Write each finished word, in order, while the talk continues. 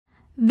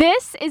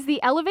This is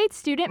the Elevate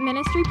Student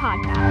Ministry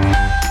Podcast.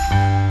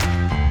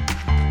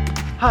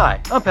 Hi,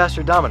 I'm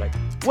Pastor Dominic.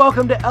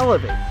 Welcome to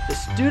Elevate, the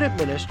student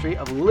ministry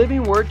of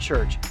Living Word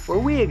Church, where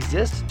we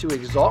exist to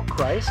exalt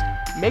Christ,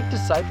 make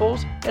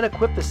disciples, and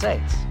equip the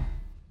saints.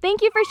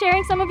 Thank you for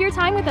sharing some of your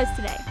time with us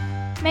today.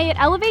 May it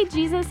elevate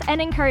Jesus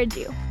and encourage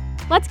you.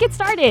 Let's get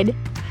started.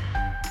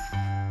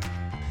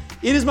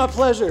 It is my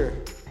pleasure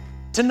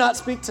to not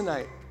speak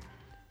tonight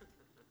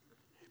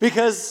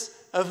because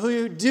of who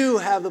you do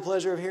have the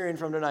pleasure of hearing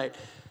from tonight.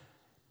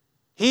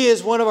 He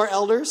is one of our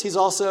elders. He's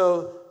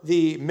also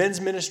the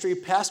men's ministry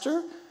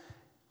pastor.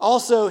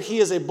 Also, he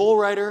is a bull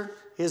rider.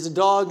 He has a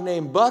dog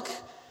named Buck.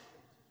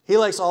 He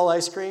likes all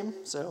ice cream,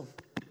 so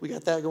we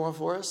got that going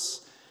for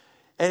us.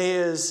 And he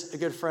is a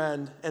good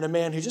friend and a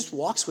man who just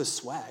walks with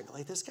swag.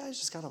 Like, this guy's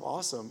just kind of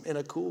awesome in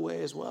a cool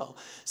way as well.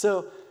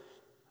 So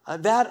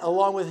that,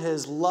 along with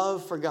his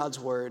love for God's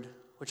word,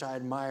 which I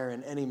admire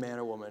in any man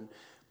or woman,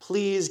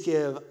 please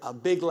give a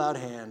big, loud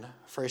hand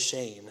for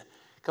Shane.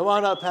 Come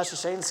on up, Pastor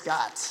Shane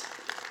Scott.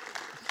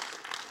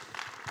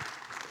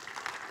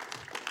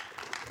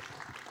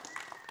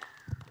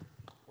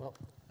 Well,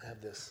 I have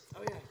this.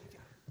 Oh, yeah, you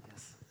got it.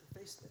 Yes, the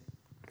face thing.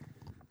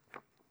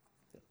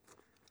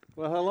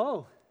 Well,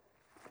 hello.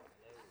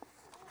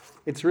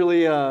 It's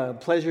really a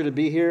pleasure to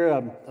be here.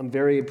 I'm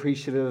very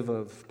appreciative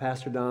of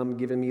Pastor Dom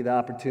giving me the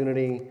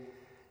opportunity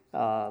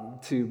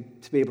to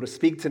be able to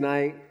speak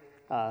tonight.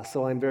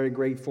 So I'm very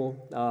grateful.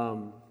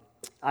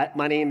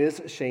 My name is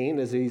Shane,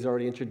 as he's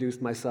already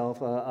introduced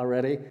myself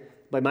already.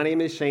 But my name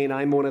is Shane.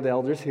 I'm one of the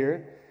elders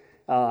here.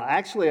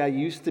 Actually, I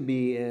used to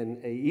be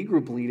an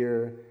E-group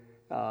leader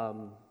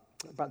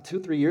about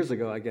 2-3 years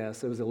ago, I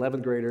guess. It was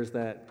 11th graders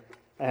that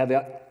I had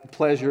the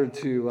pleasure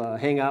to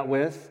hang out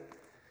with.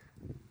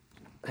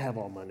 I have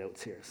all my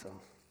notes here, so.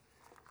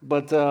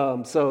 But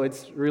so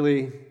it's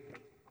really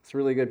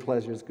a good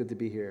pleasure. It's good to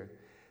be here.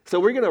 So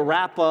we're going to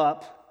wrap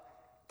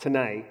up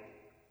tonight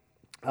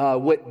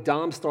what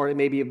Dom started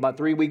maybe about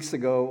 3 weeks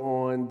ago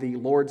on the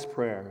Lord's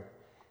Prayer.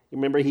 You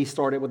remember he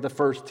started with the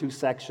first 2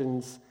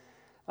 sections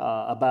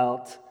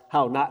about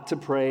how not to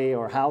pray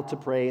or how to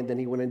pray, and then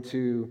he went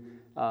into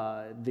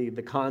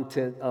the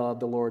content of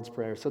the Lord's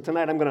Prayer. So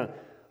tonight I'm going to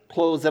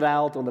close it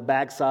out on the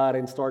backside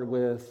and start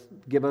with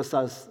give us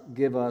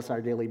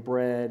our daily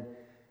bread,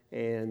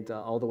 and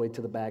all the way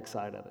to the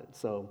backside of it.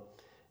 So,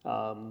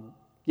 well,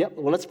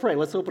 let's pray.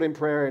 Let's open in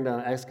prayer and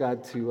ask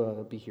God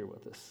to be here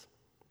with us.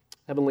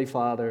 Heavenly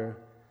Father,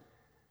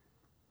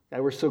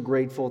 God, we're so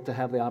grateful to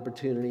have the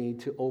opportunity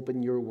to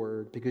open your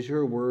word, because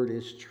your word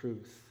is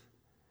truth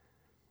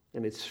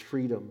and it's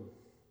freedom.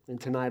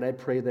 And tonight I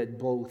pray that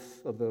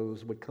both of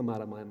those would come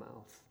out of my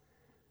mouth.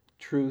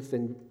 Truth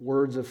and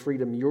words of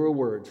freedom, your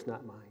words,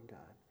 not mine, God.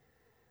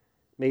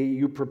 May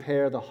you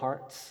prepare the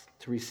hearts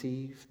to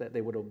receive, that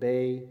they would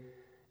obey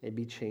and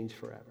be changed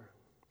forever.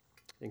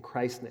 In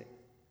Christ's name,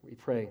 we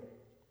pray.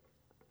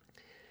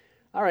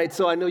 All right,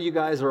 so I know you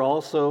guys are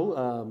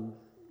also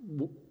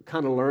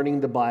kind of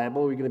learning the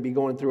Bible. We're going to be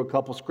going through a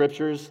couple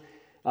scriptures.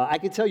 I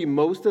can tell you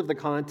most of the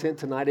content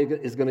tonight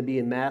is going to be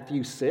in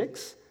Matthew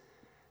 6.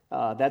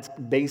 That's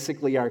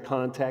basically our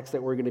context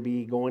that we're going to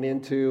be going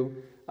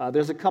into.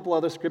 There's a couple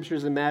other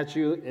scriptures in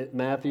Matthew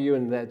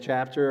in that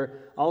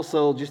chapter.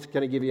 Also, just to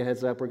kind of give you a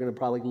heads up, we're going to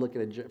probably look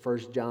at 1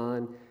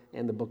 John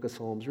and the book of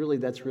Psalms. Really,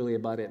 that's really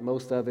about it,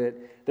 most of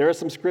it. There is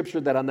some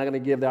scripture that I'm not going to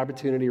give the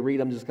opportunity to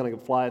read. I'm just going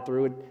to fly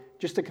through it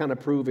just to kind of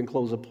prove and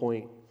close a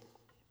point.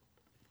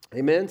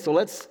 Amen? So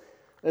let's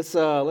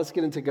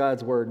get into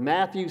God's word.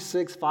 Matthew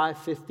 6,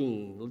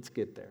 5-15. Let's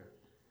get there.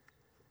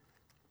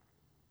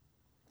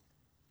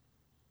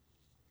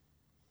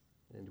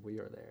 And we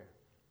are there.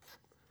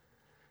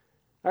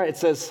 All right, it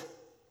says,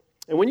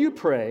 "And when you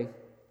pray,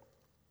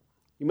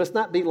 you must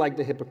not be like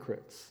the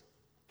hypocrites,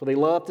 for they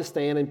love to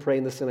stand and pray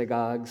in the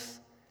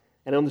synagogues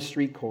and on the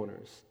street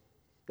corners,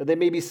 that they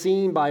may be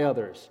seen by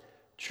others.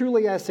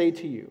 Truly I say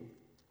to you,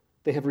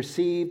 they have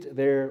received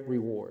their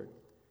reward.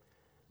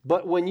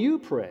 But when you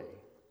pray,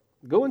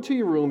 go into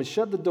your room and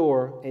shut the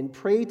door and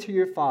pray to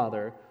your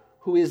Father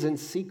who is in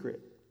secret.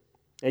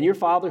 And your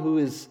Father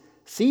who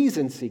sees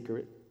in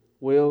secret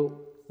will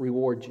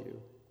reward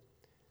you.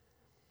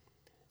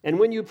 And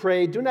when you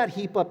pray, do not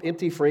heap up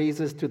empty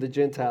phrases as the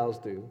Gentiles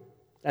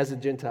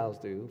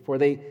do, for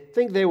they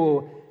think they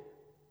will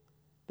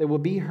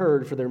be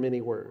heard for their many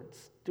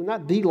words. Do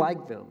not be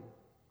like them,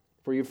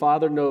 for your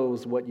Father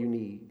knows what you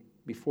need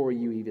before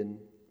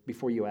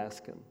you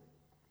ask him.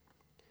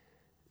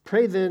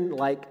 Pray then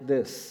like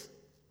this: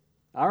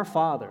 Our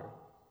Father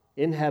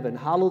in heaven,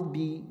 hallowed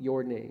be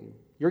your name.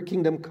 Your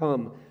kingdom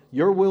come,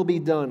 your will be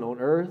done on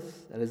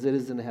earth as it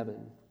is in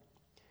heaven.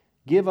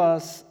 Give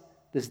us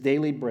this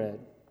daily bread.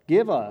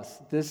 Give us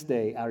this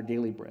day our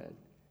daily bread.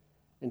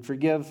 And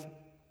forgive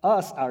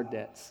us our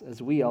debts,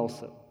 as we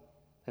also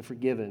have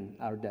forgiven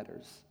our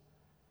debtors.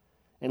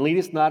 And lead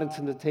us not into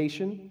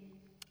temptation,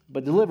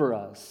 but deliver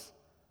us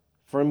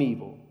from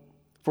evil.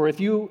 For if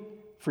you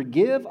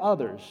forgive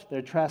others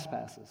their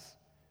trespasses,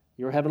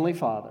 your heavenly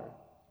Father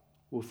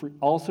will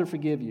also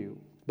forgive you.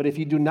 But if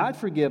you do not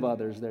forgive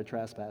others their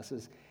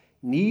trespasses,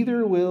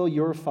 neither will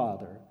your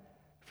Father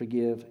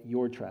forgive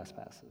your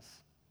trespasses.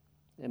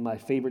 And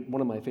one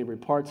of my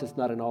favorite parts, it's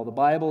not in all the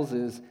Bibles,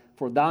 is,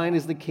 for thine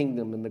is the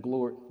kingdom and the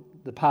glory,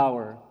 the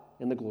power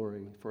and the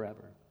glory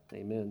forever.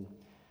 Amen.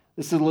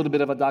 This is a little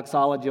bit of a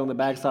doxology on the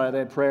backside of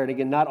that prayer. And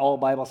again, not all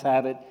Bibles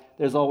have it.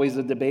 There's always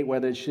a debate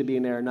whether it should be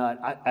in there or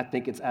not. I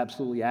think it's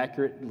absolutely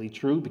accurately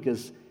true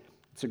because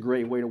it's a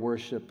great way to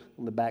worship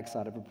on the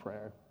backside of a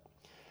prayer.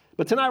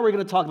 But tonight we're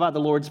going to talk about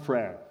the Lord's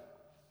Prayer.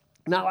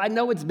 Now, I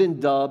know it's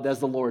been dubbed as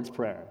the Lord's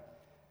Prayer,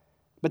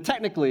 but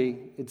technically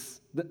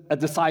it's a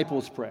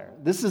disciples' prayer.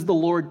 This is the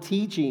Lord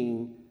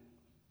teaching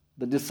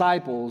the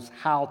disciples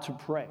how to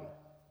pray,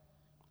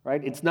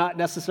 right? It's not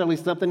necessarily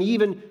something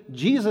even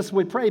Jesus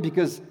would pray,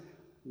 because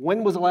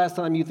when was the last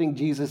time you think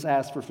Jesus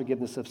asked for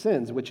forgiveness of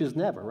sins? Which is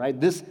never, right?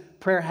 This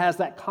prayer has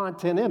that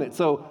content in it.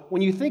 So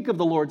when you think of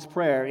the Lord's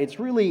Prayer, it's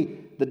really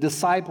the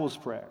disciples'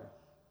 prayer.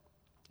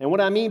 And what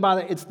I mean by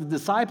that, it's the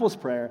disciples'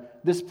 prayer.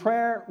 This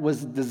prayer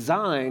was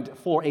designed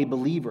for a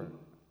believer,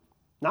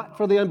 not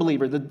for the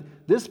unbeliever.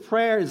 This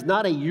prayer is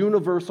not a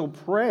universal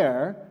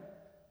prayer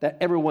that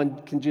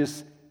everyone can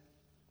just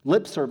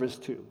lip service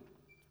to.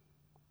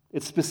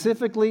 It's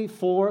specifically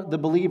for the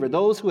believer,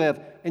 those who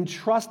have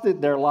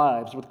entrusted their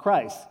lives with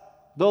Christ,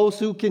 those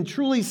who can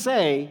truly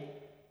say,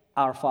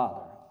 "Our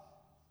Father."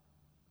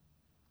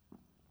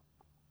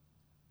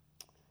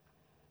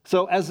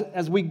 So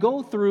as we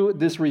go through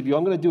this review,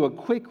 I'm going to do a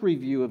quick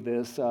review of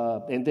this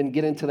and then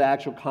get into the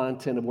actual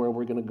content of where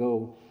we're going to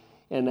go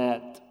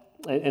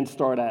and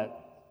start at.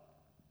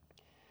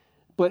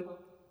 But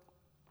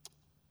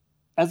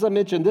as I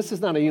mentioned, this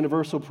is not a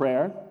universal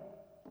prayer.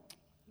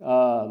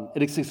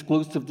 It is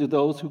exclusive to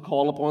those who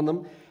call upon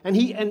them. And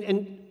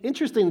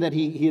interesting that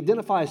he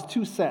identifies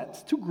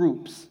two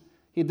groups.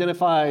 He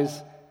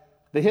identifies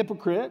the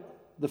hypocrite,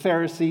 the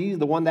Pharisees,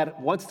 the one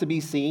that wants to be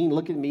seen,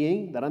 look at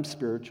me, that I'm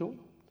spiritual.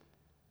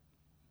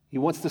 He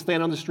wants to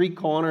stand on the street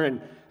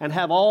corner and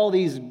have all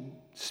these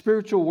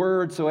spiritual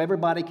words so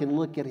everybody can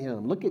look at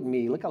him. Look at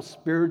me, look how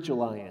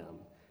spiritual I am.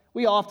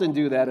 We often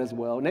do that as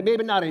well. Maybe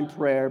not in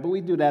prayer, but we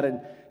do that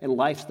in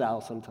lifestyle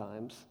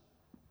sometimes.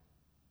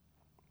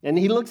 And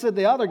he looks at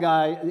the other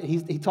guy,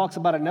 he talks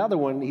about another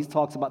one, he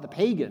talks about the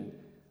pagan.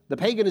 The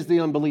pagan is the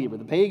unbeliever.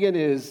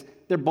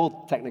 They're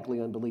both technically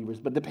unbelievers,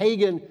 but the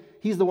pagan,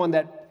 he's the one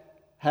that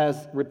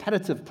has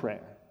repetitive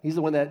prayer. He's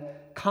the one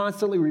that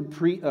constantly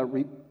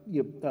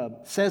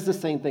says the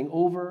same thing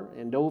over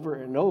and over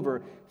and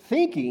over,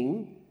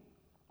 thinking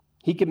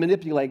he can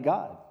manipulate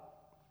God.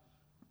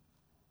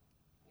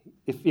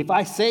 If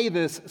I say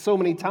this so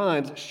many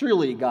times,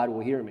 surely God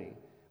will hear me.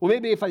 Well,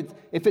 maybe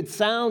if it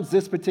sounds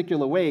this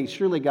particular way,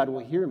 surely God will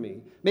hear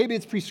me. Maybe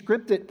it's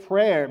prescripted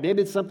prayer.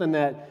 Maybe it's something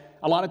that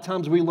a lot of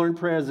times we learn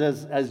prayers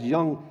as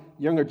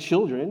younger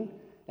children,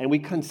 and we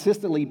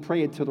consistently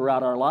pray it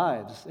throughout our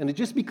lives. And it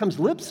just becomes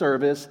lip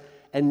service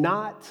and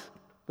not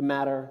the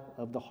matter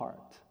of the heart.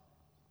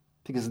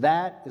 Because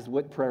that is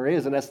what prayer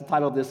is, and that's the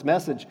title of this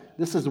message.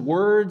 This is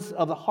words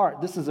of the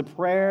heart. This is a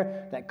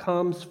prayer that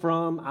comes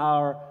from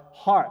our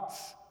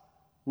hearts,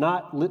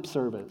 not lip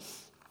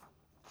service.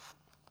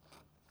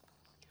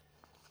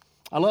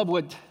 I love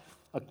what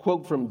a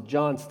quote from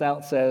John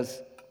Stott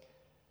says: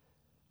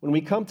 when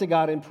we come to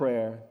God in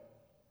prayer,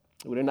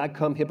 we do not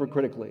come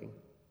hypocritically,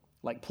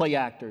 like play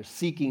actors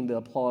seeking the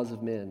applause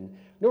of men,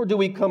 nor do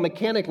we come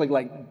mechanically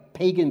like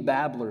pagan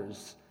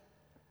babblers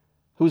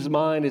whose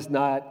mind is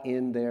not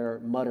in their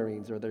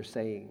mutterings or their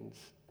sayings,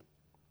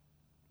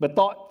 but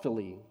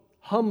thoughtfully,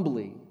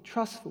 humbly,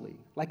 trustfully,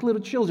 like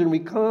little children, we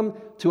come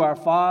to our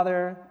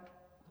Father.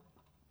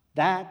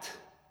 That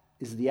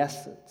is the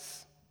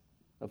essence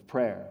of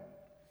prayer.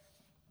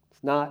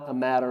 It's not a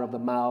matter of the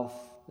mouth.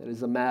 It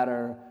is a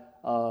matter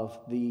of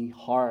the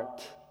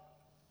heart.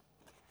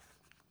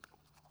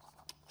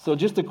 So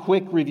just a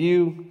quick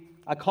review.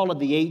 I call it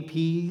the 8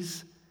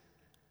 P's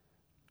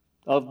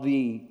of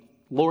the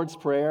Lord's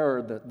Prayer,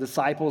 or the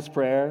disciples'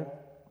 prayer.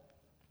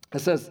 It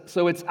says,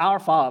 so it's our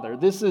Father.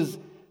 This is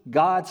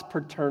God's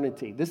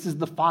paternity. This is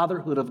the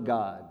fatherhood of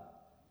God.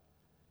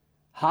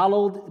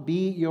 Hallowed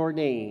be your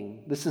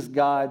name. This is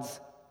God's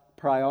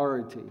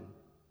priority.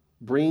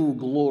 Bring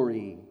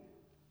glory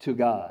to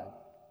God.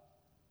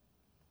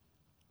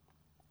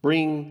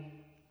 Bring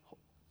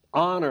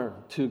honor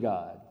to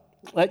God.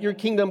 Let your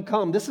kingdom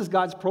come. This is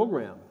God's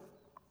program.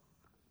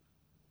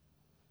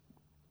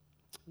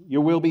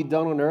 Your will be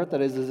done on earth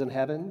that is in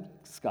heaven.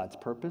 It's God's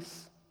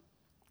purpose.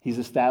 He's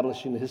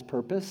establishing his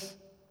purpose.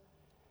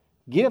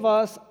 Give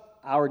us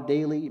our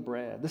daily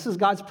bread. This is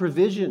God's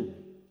provision.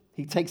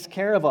 He takes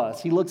care of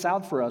us. He looks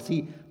out for us.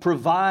 He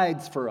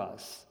provides for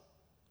us.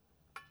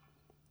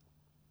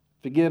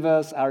 Forgive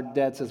us our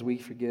debts as we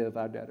forgive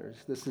our debtors.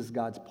 This is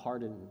God's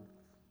pardon.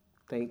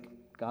 Thank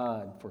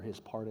God for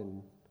his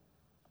pardon.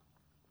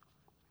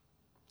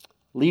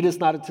 Lead us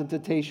not into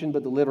temptation,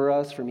 but deliver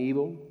us from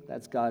evil.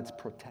 That's God's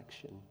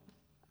protection.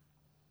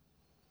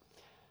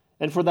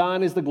 And for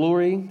thine is the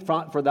glory,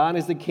 for thine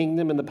is the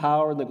kingdom and the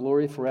power and the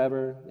glory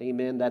forever.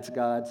 Amen. That's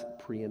God's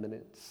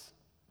preeminence.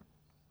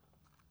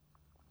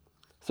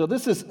 So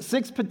this is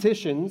 6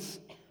 petitions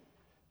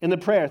in the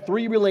prayer,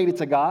 3 related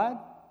to God,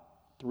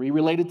 3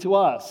 related to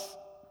us.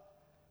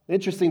 The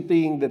interesting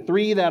thing, the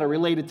 3 that are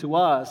related to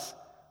us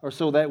are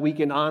so that we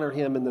can honor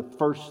him in the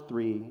first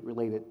 3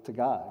 related to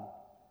God.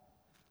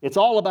 It's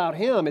all about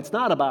him. It's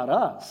not about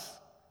us.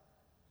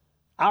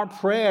 Our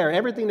prayer,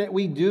 everything that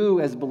we do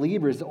as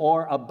believers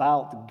are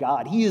about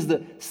God. He is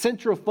the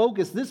central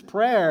focus. This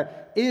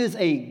prayer is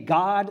a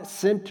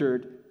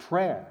God-centered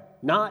prayer,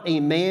 not a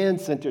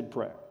man-centered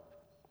prayer.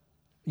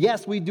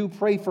 Yes, we do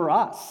pray for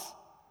us,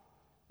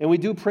 and we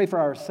do pray for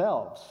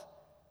ourselves,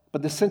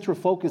 but the central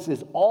focus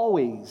is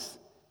always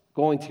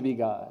going to be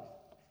God.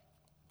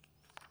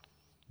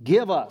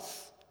 Give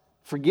us,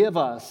 forgive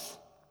us,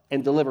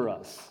 and deliver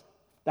us.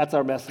 That's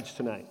our message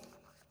tonight.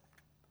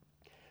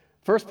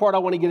 First part I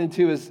want to get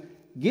into is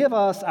give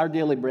us our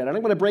daily bread. And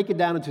I'm going to break it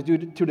down into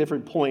two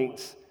different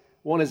points.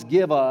 One is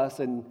give us,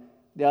 and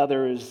the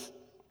other is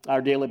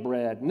our daily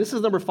bread. And this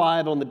is number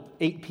 5 on the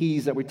 8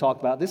 P's that we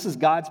talked about. This is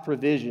God's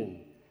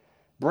provision.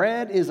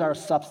 Bread is our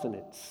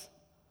substance.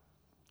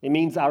 It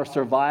means our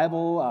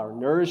survival, our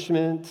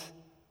nourishment,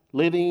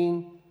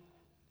 living.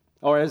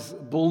 Or as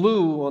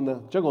Baloo on the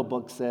Jungle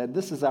Book said,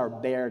 this is our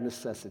bare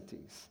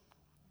necessities.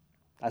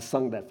 I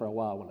sung that for a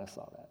while when I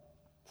saw that.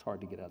 It's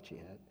hard to get out your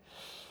head.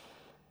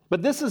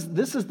 But this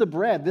is the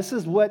bread. This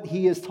is what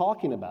he is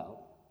talking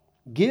about.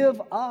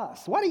 Give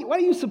us. Why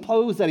do you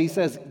suppose that he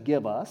says,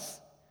 give us?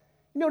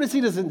 You notice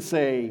he doesn't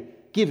say,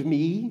 give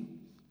me.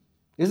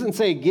 He doesn't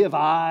say, give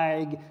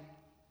I.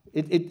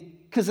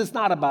 Because it's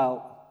not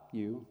about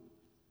you.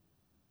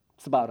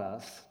 It's about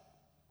us.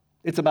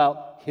 It's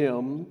about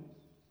him.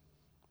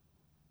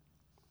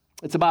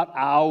 It's about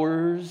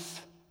ours.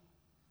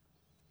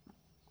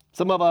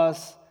 Some of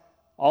us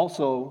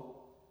also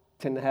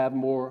tend to have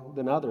more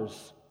than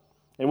others.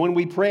 And when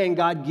we pray and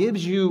God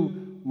gives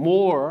you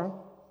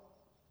more,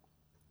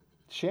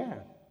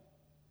 share.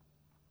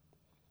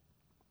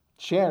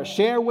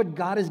 Share what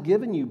God has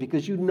given you,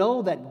 because you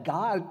know that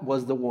God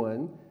was the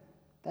one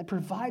that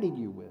provided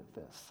you with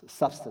this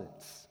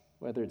substance,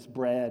 whether it's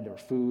bread or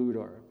food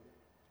or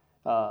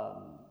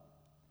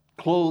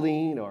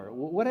clothing or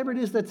whatever it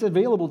is that's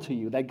available to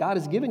you that God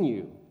has given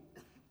you.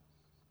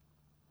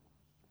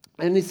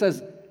 And he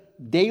says,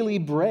 daily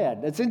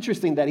bread. It's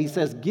interesting that he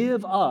says,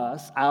 give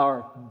us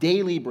our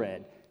daily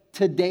bread,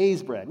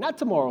 today's bread, not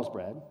tomorrow's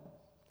bread,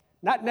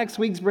 not next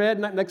week's bread,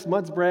 not next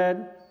month's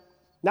bread,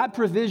 not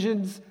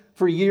provisions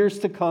for years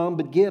to come,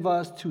 but give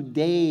us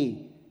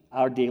today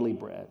our daily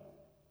bread.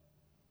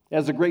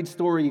 There's a great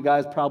story, you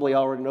guys probably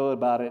already know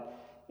about it,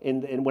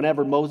 and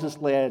whenever Moses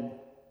led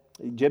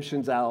the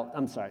Egyptians out,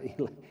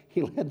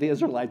 he led the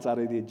Israelites out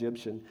of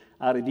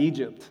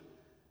Egypt,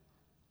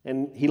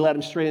 and he led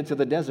them straight into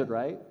the desert,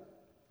 right?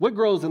 What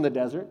grows in the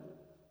desert?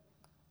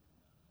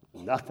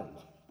 Nothing.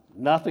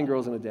 Nothing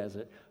grows in the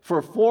desert.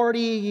 For 40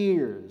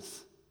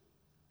 years,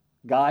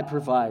 God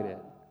provided.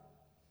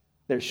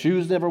 Their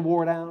shoes never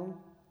wore down.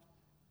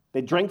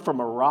 They drank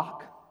from a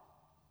rock.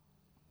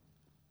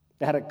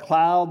 They had a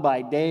cloud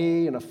by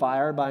day and a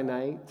fire by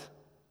night.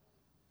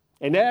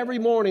 And every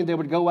morning they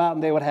would go out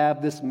and they would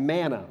have this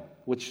manna,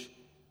 which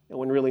no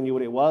one really knew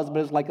what it was, but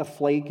it was like a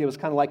flake. It was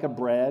kind of like a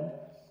bread.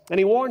 And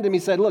he warned them. He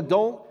said, look,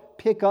 don't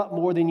pick up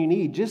more than you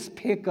need. Just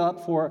pick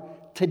up for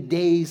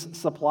today's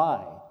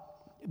supply.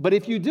 But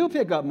if you do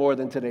pick up more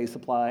than today's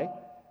supply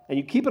and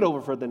you keep it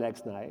over for the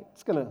next night,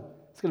 it's going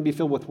to be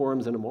filled with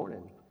worms in the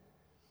morning.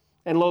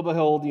 And lo and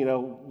behold,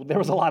 there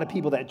was a lot of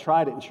people that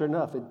tried it, and sure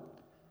enough,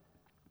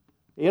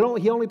 he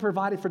only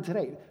provided for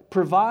today.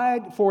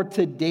 Provide for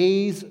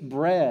today's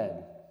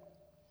bread.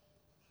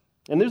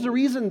 And there's a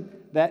reason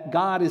that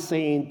God is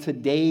saying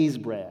today's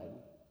bread.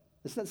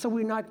 It's not so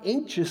we're not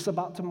anxious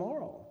about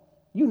tomorrow.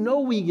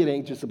 We get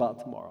anxious about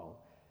tomorrow.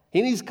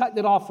 And he's cutting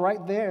it off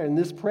right there in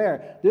this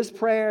prayer. This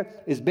prayer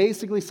is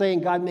basically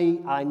saying, God, may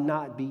I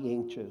not be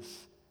anxious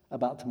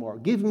about tomorrow.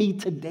 Give me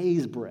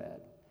today's bread.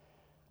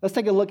 Let's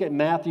take a look at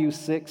Matthew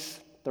 6,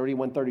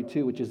 31,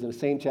 32, which is in the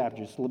same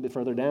chapter, just a little bit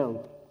further down.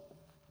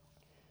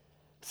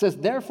 It says,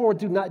 therefore,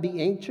 do not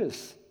be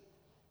anxious,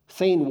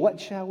 saying, what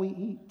shall we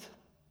eat?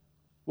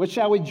 What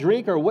shall we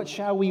drink, or what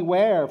shall we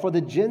wear? For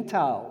the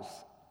Gentiles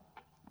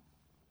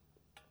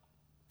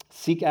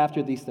seek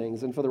after these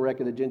things. And for the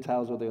record, the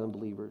Gentiles are the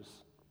unbelievers.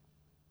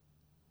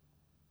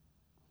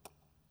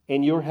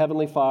 And your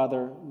heavenly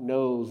Father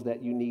knows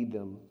that you need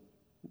them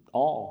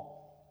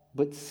all.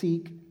 But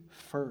seek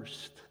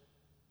first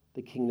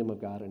the kingdom of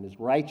God and his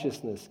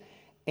righteousness,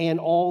 and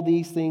all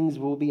these things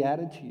will be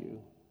added to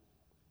you.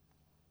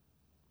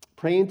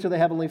 Praying to the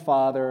Heavenly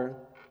Father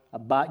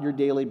about your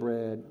daily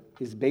bread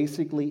is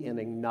basically an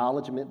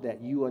acknowledgement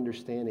that you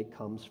understand it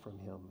comes from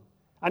him.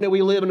 I know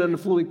we live in an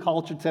affluent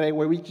culture today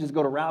where we just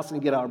go to Rouse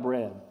and get our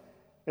bread.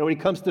 And when it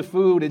comes to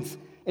food,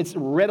 it's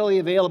readily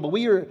available.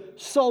 We are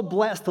so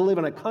blessed to live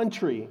in a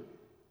country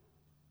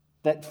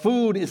that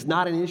food is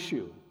not an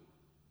issue.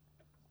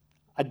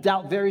 I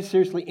doubt very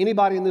seriously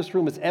anybody in this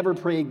room has ever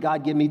prayed,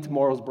 God, give me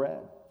tomorrow's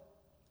bread.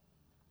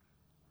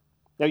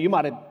 Now, you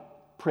might have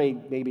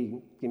prayed,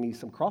 maybe give me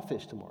some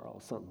crawfish tomorrow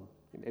or something.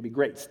 Maybe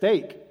great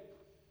steak,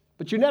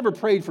 but you never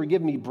prayed for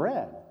give me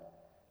bread.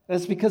 And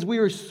it's because we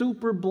are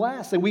super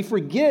blessed, and we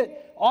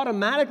forget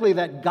automatically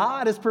that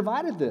God has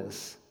provided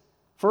this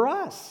for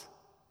us.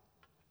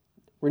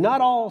 We're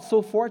not all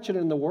so fortunate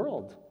in the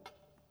world.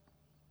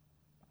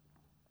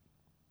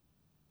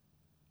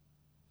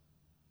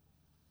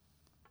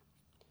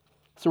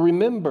 So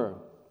remember,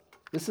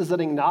 this is an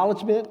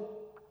acknowledgement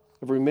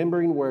of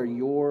remembering where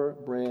your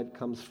bread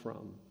comes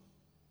from.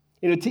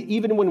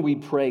 Even when we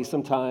pray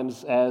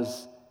sometimes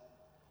as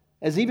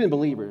even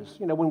believers,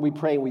 when we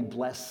pray and we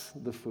bless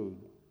the food.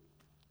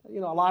 A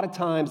lot of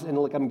times, and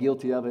look, I'm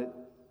guilty of it,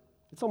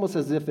 it's almost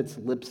as if it's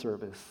lip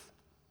service.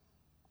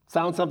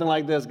 Sounds something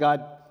like this: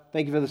 God,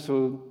 thank you for this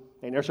food.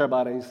 May it nourish our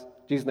bodies.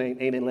 In Jesus' name,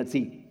 amen, let's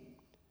eat.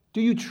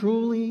 Do you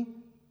truly,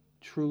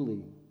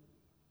 truly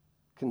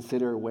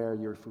consider where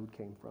your food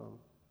came from?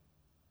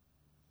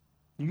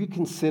 Do you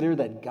consider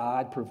that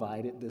God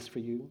provided this for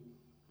you?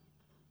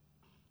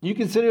 You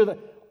consider that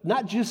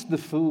not just the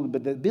food,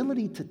 but the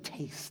ability to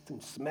taste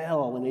and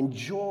smell and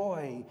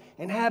enjoy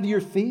and have your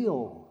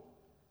feel.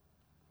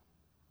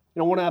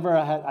 Whenever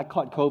I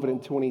caught COVID in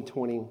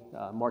 2020,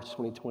 March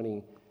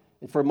 2020,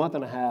 and for a month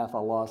and a half, I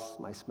lost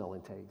my smell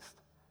and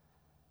taste.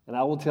 And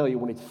I will tell you,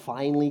 when it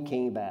finally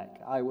came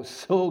back, I was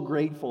so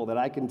grateful that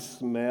I can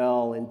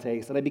smell and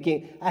taste. And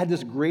I had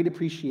this great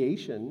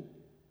appreciation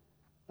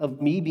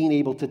of me being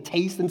able to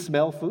taste and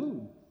smell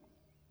food.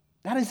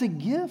 That is a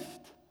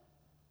gift.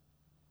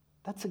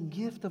 That's a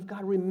gift of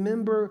God.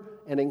 Remember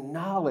and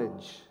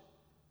acknowledge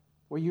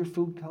where your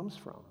food comes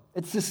from.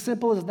 It's as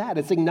simple as that.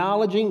 It's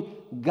acknowledging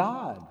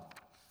God.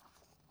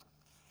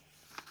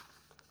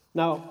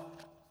 Now,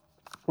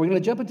 we're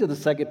going to jump into the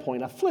second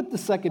point. I flipped the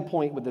second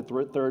point with the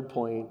third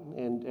point,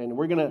 and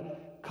we're going to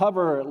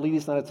cover lead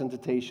us not into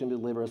temptation,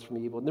 deliver us from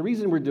evil. And the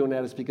reason we're doing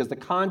that is because the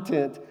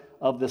content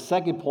of the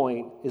second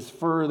point is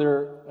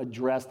further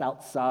addressed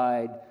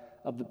outside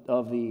of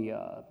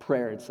the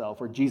prayer itself,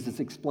 where Jesus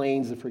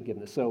explains the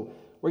forgiveness. So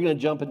we're going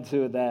to jump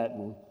into that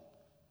and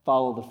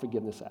follow the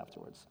forgiveness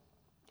afterwards.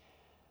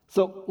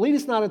 So lead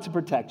us not into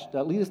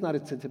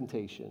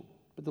temptation,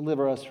 but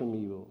deliver us from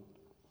evil.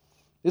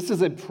 This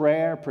is a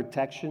prayer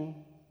protection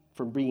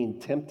from being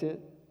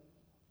tempted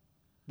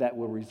that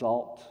will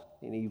result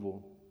in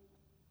evil.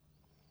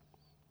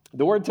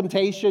 The word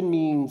temptation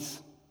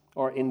means,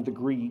 or in the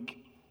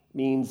Greek,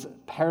 means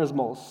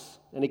perismos,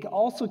 and it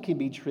also can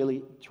be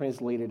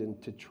translated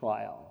into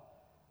trial.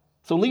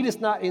 So lead us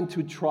not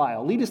into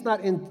trial. Lead us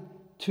not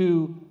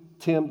into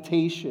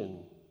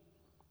temptation.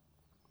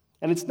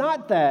 And it's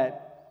not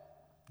that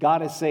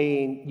God is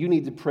saying you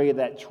need to pray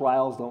that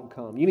trials don't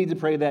come. You need to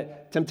pray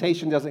that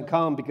temptation doesn't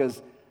come,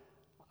 because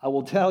I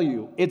will tell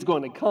you, it's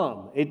going to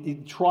come.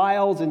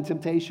 Trials and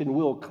temptation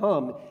will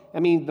come.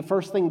 I mean, the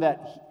first thing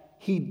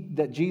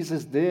that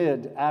Jesus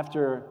did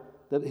after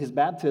his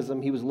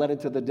baptism, he was led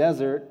into the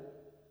desert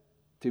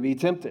to be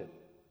tempted.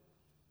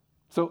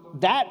 So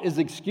that is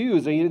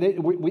excused.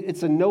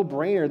 It's a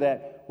no-brainer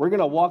that we're going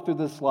to walk through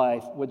this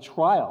life with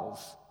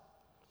trials.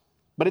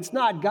 But it's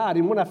not God.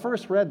 And when I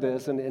first read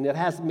this, and it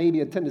has maybe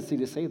a tendency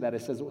to say that,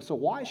 it says, so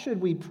why should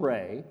we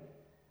pray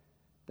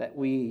that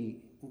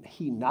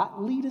he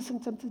not lead us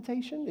into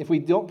temptation? If we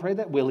don't pray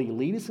that, will he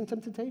lead us into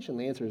temptation?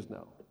 The answer is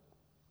no.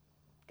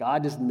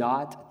 God does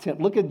not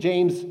tempt. Look at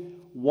James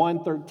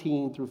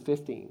 1:13 through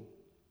 15.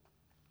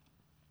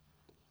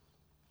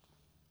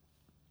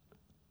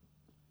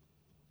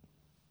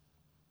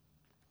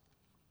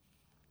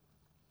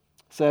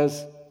 It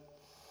says,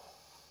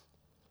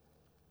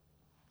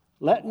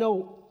 Let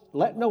no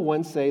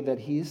one say that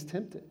he is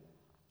tempted.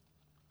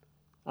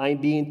 I am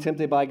being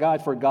tempted by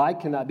God, for God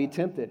cannot be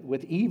tempted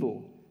with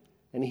evil,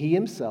 and he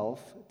himself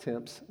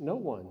tempts no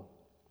one.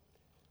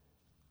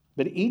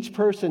 But each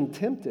person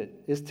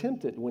is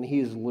tempted when he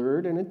is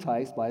lured and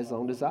enticed by his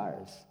own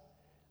desires.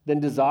 Then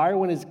desire,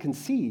 when it is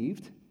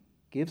conceived,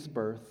 gives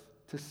birth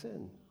to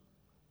sin.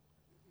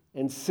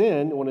 And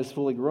sin, when it is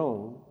fully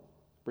grown,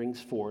 brings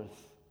forth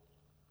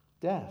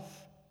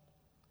death.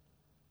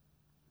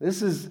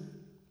 This is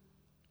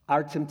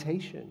our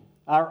temptation.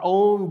 Our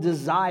own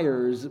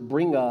desires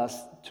bring us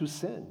to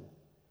sin.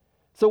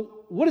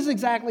 So what is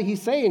exactly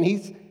he's saying?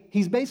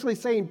 He's basically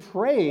saying,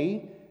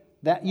 pray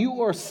that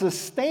you are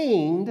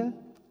sustained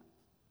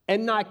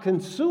and not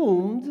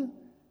consumed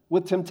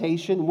with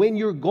temptation when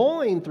you're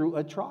going through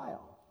a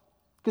trial.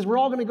 Because we're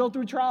all going to go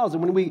through trials.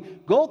 And when we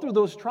go through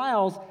those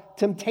trials,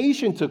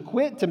 temptation to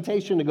quit,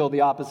 temptation to go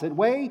the opposite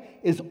way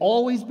is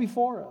always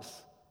before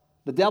us.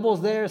 The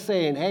devil's there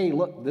saying, hey,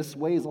 look, this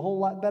way is a whole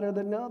lot better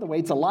than the other way.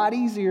 It's a lot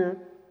easier.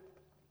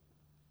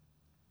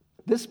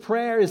 This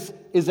prayer is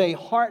a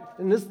heart,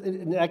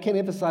 and I can't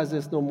emphasize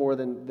this no more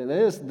than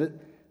this.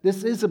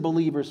 This is a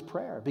believer's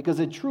prayer, because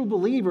a true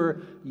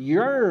believer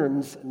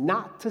yearns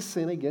not to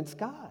sin against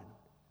God.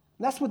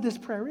 And that's what this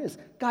prayer is.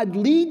 God,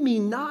 lead me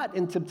not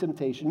into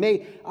temptation.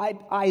 May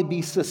I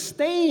be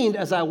sustained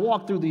as I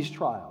walk through these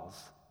trials.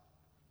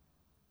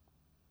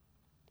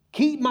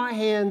 Keep my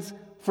hands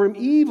from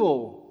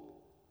evil.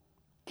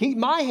 Keep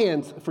my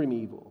hands from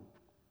evil.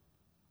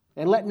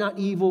 and let not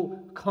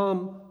evil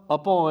come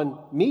upon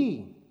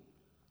me.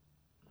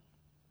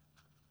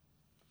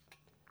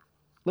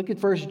 Look at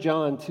 1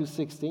 John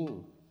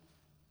 2:16.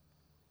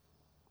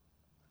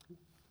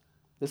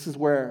 This is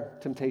where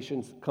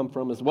temptations come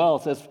from as well.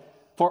 It says,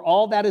 for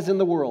all that is in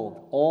the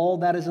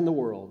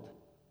world,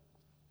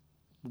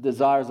 the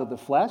desires of the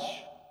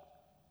flesh,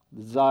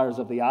 the desires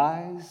of the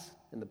eyes,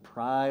 and the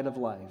pride of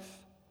life,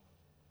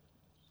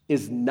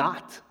 is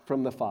not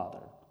from the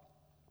Father,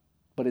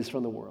 but is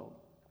from the world.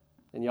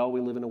 And y'all, we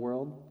live in a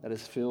world that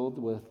is filled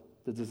with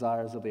the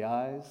desires of the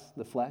eyes,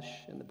 the flesh,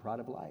 and the pride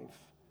of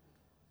life.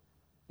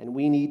 And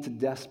we need to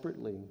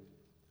desperately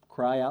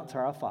cry out to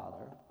our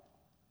Father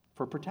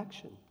for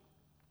protection.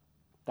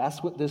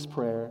 That's what this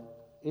prayer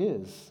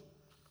is.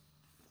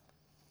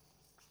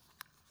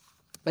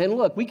 And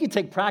look, we can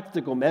take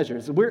practical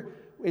measures.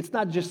 It's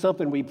not just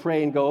something we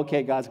pray and go,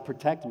 okay, God,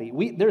 protect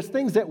me. There's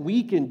things that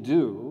we can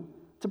do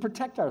to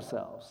protect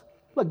ourselves.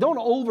 Look, don't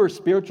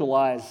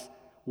over-spiritualize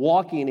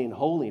walking in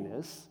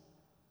holiness.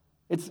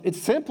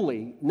 It's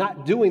simply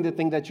not doing the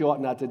thing that you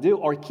ought not to do,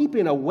 or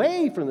keeping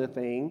away from the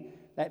thing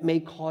that may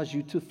cause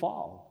you to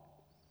fall.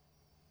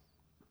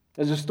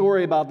 There's a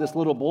story about this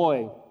little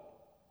boy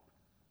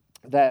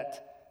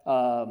that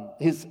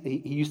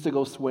he used to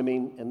go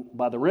swimming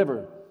by the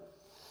river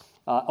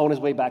on his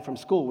way back from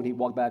school, when he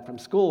walked back from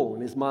school.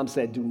 And his mom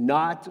said, do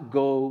not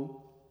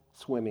go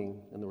swimming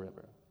in the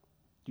river.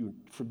 You're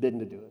forbidden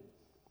to do it.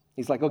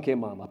 He's like, okay,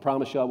 Mom, I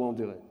promise you I won't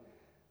do it.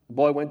 The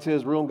boy went to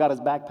his room, got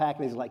his backpack,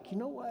 and he's like, you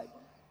know what?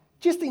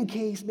 Just in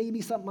case, maybe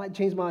something might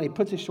change my mind. He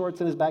puts his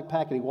shorts in his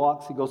backpack, and he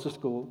walks. He goes to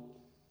school.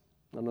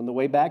 And on the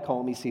way back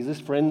home, he sees his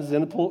friends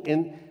in the pool.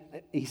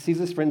 He sees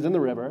his friends in the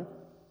river,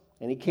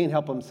 and he can't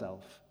help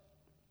himself.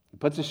 He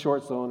puts his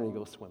shorts on, and he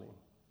goes swimming.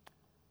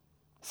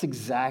 It's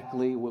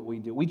exactly what we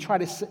do. We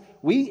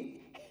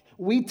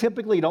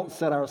typically don't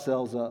set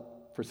ourselves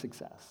up for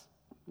success.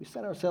 We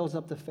set ourselves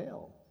up to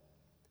fail.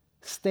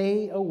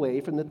 Stay away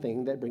from the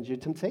thing that brings you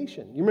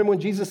temptation. You remember when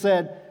Jesus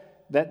said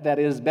that it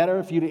is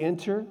better for you to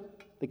enter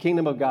the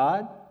kingdom of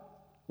God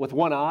with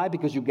one eye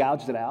because you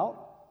gouged it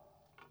out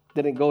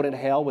than to go to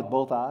hell with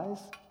both eyes?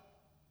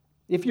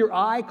 If your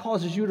eye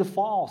causes you to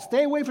fall,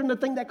 stay away from the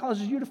thing that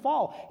causes you to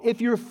fall. If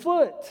your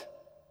foot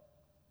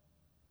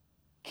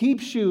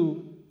keeps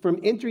you from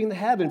entering the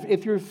heaven,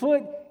 if your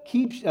foot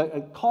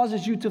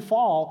causes you to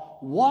fall,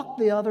 walk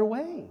the other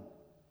way.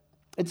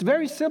 It's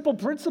very simple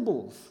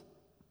principles.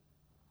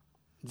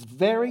 It's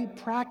very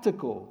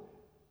practical.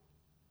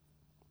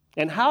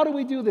 And how do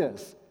we do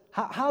this?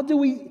 How do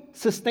we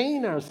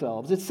sustain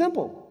ourselves? It's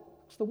simple.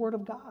 It's the Word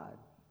of God.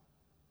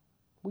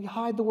 We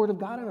hide the Word of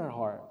God in our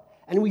heart.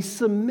 And we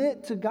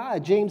submit to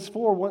God. James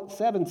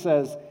 4:7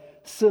 says,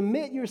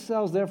 submit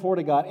yourselves therefore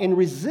to God and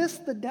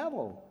resist the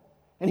devil,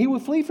 and he will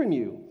flee from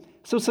you.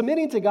 So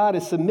submitting to God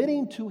is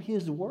submitting to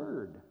His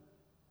Word.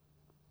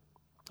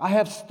 I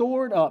have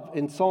stored up,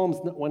 in Psalms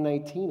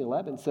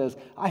 119:11 says,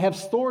 I have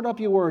stored up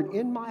your word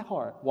in my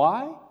heart.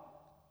 Why?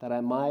 That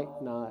I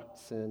might not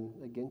sin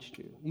against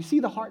you. You see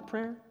the heart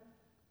prayer?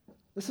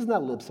 This is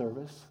not lip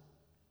service.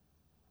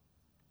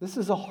 This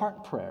is a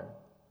heart prayer.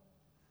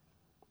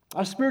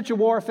 Our spiritual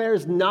warfare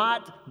is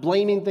not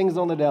blaming things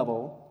on the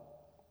devil.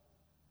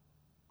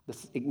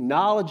 It's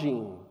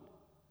acknowledging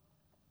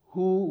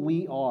who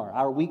we are,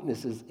 our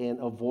weaknesses, and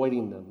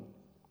avoiding them.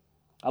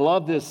 I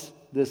love this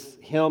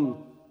hymn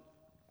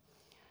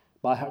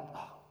by,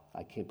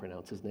 I can't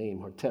pronounce his name,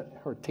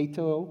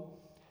 Hortato.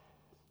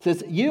 It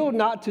says, yield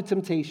not to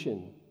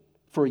temptation,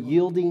 for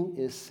yielding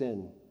is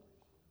sin.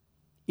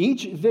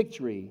 Each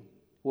victory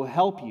will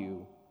help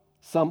you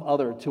some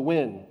other to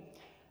win.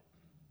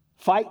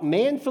 Fight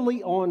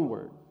manfully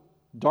onward,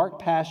 dark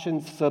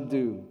passions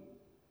subdue.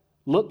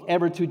 Look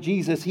ever to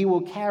Jesus, He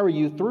will carry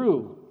you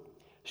through.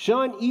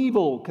 Shun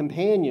evil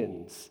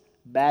companions,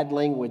 bad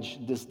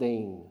language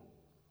disdain.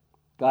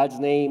 God's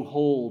name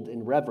hold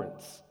in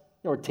reverence,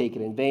 nor take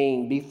it in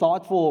vain. Be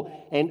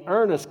thoughtful and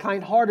earnest,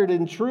 kind-hearted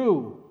and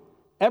true.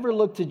 Ever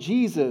look to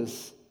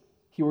Jesus,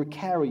 He will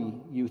carry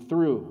you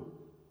through.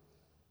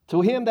 To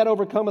him that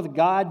overcometh,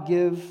 God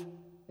give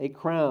a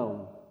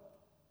crown.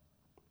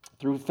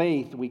 Through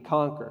faith we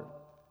conquer,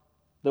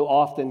 though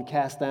often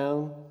cast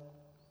down.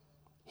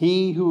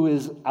 He who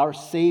is our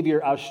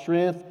Savior, our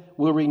strength,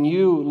 will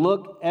renew.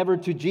 Look ever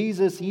to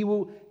Jesus, He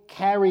will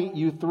carry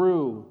you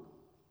through.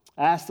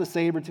 Ask the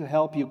Savior to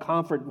help you,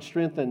 comfort and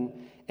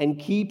strengthen and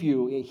keep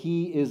you.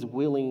 He is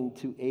willing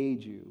to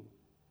aid you.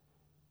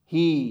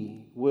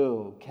 He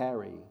will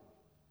carry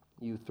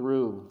you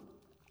through.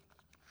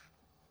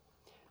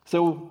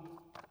 So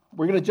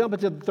we're going to jump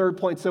into the third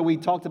point. So we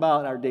talked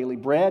about our daily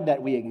bread,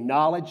 that we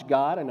acknowledge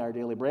God in our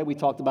daily bread. We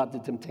talked about the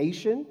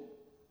temptation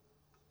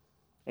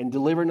and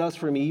delivering us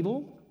from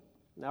evil.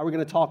 Now we're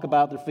going to talk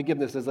about the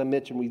forgiveness. As I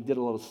mentioned, we did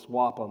a little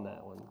swap on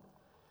that one.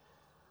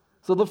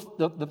 So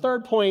the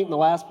third point and the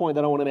last point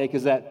that I want to make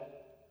is that,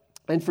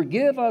 and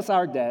forgive us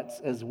our debts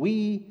as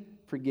we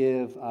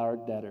forgive our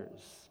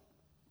debtors.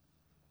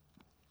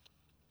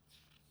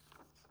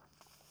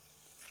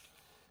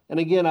 And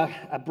again,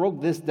 I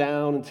broke this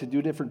down into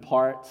two different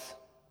parts.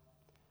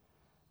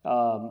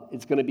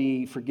 It's going to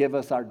be forgive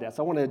us our debts.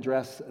 I want to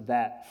address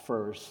that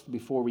first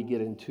before we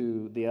get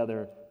into the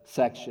other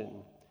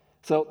section.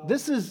 So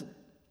this is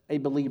a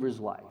believer's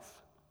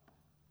life.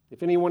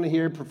 If anyone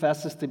here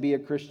professes to be a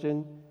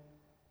Christian,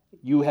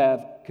 you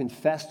have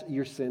confessed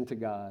your sin to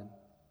God,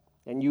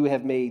 and you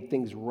have made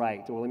things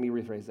right. Well, let me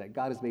rephrase that.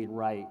 God has made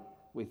right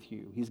with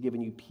you. He's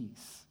given you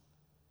peace.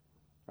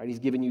 Right? He's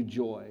given you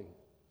joy.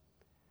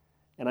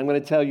 And I'm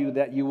going to tell you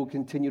that you will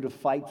continue to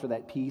fight for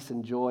that peace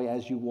and joy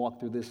as you walk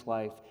through this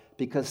life,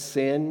 because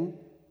sin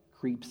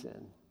creeps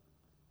in,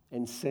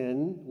 and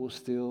sin will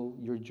steal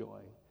your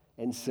joy,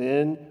 and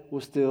sin will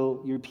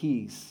steal your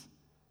peace.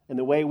 And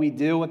the way we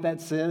deal with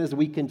that sin is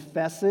we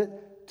confess it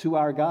to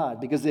our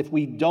God, because if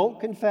we don't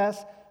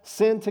confess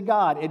sin to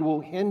God, it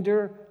will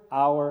hinder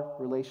our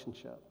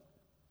relationship.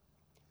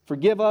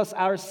 Forgive us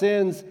our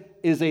sins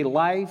is a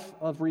life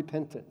of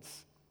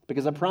repentance,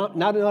 because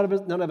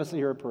none of us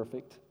here are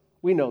perfect.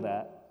 We know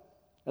that.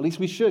 At least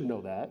we should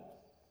know that.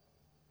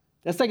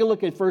 Let's take a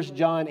look at 1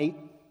 John 8:10.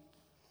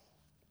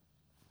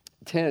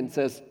 It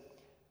says,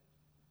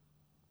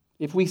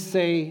 if we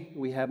say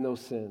we have no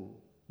sin,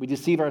 we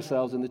deceive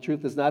ourselves and the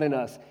truth is not in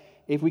us.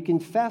 If we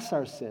confess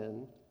our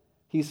sin,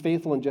 He's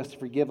faithful and just to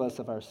forgive us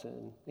of our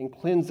sin and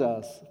cleanse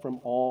us from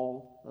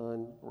all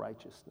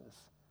unrighteousness.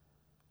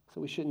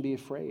 So we shouldn't be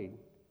afraid.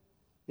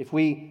 If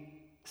we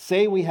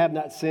say we have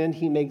not sinned,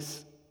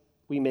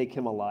 we make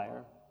Him a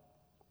liar,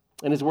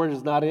 and His word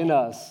is not in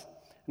us.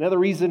 Another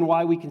reason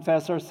why we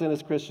confess our sin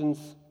as Christians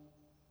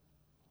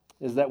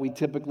is that we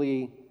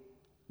definitely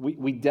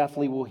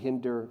will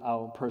hinder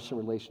our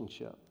personal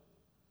relationship.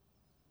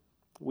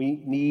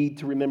 We need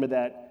to remember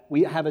that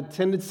we have a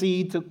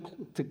tendency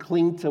to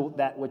cling to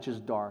that which is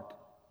dark.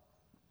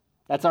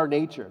 That's our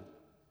nature.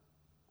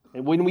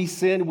 And when we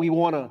sin, we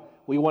want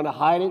to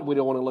hide it. We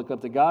don't want to look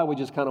up to God. We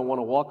just kind of want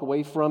to walk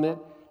away from it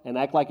and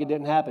act like it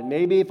didn't happen.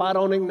 Maybe if I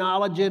don't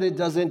acknowledge it,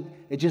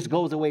 it just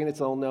goes away on its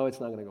own. No,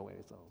 it's not going to go away on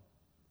its own.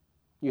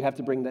 You have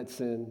to bring that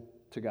sin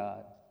to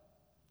God.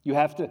 You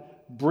have to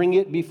bring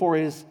it before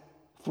His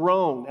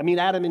throne. I mean,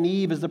 Adam and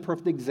Eve is the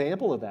perfect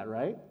example of that,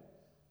 right?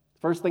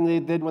 First thing they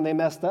did when they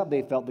messed up,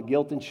 they felt the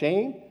guilt and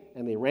shame,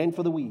 and they ran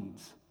for the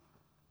weeds.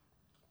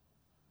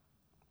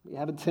 We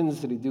have a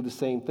tendency to do the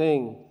same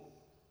thing.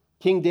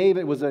 King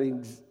David was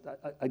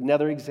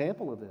another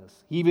example of this.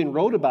 He even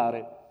wrote about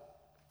it.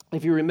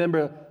 If you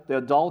remember the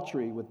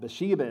adultery with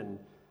Bathsheba and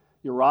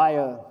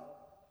Uriah,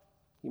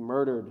 he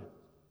murdered.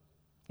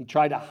 He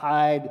tried to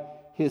hide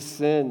his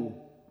sin.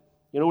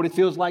 You know what it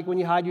feels like when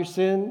you hide your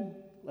sin?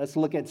 Let's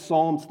look at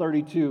Psalms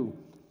 32,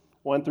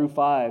 1 through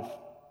 5,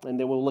 and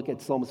then we'll look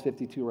at Psalms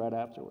 52 right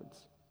afterwards.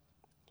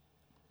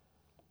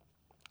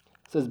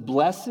 It says,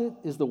 blessed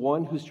is the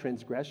one whose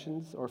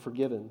transgressions are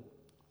forgiven,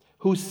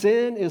 whose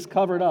sin is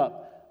covered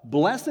up.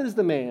 Blessed is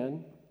the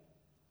man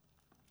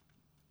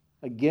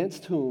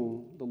against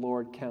whom the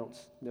Lord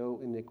counts no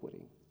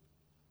iniquity,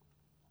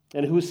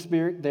 and whose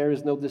spirit there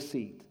is no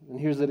deceit. And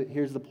here's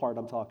the part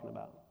I'm talking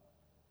about.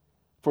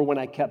 For when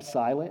I kept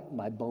silent,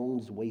 my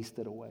bones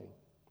wasted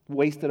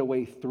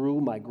away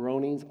through my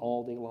groanings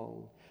all day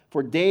long.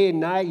 For day and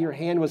night your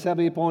hand was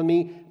heavy upon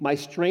me. My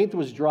strength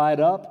was dried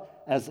up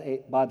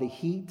by the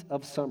heat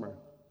of summer.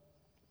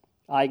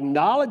 I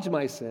acknowledge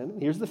my sin.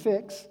 Here's the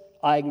fix.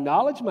 I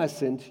acknowledge my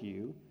sin to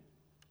you,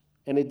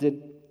 and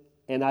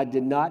I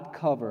did not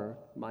cover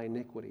my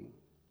iniquity.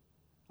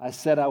 I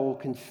said, I will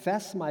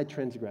confess my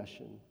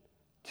transgression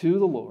to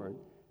the Lord,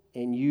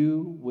 and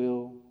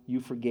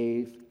you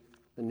forgave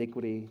the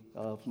iniquity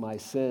of my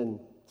sin.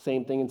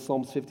 Same thing in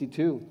Psalms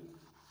 52.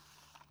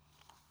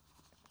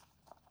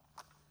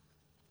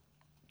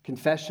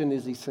 Confession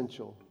is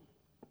essential.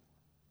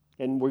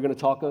 And we're going to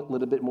talk a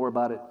little bit more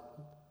about it.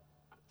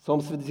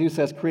 Psalms 52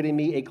 says, create in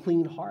me a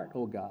clean heart,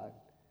 O God.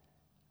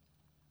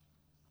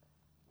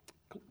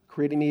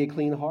 Create in me a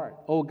clean heart,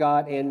 O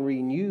God, and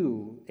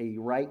renew a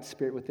right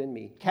spirit within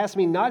me. Cast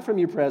me not from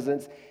your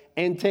presence,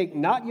 and take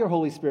not your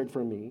Holy Spirit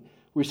from me.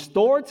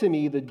 Restore to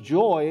me the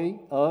joy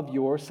of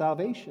your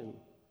salvation,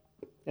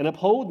 and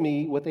uphold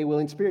me with a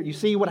willing spirit. You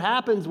see what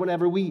happens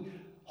whenever we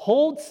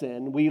hold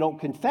sin, we don't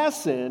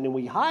confess sin, and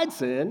we hide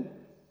sin,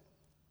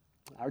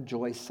 our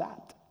joy is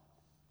sapped.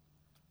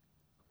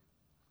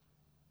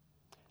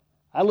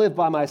 I live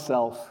by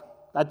myself.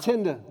 I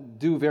tend to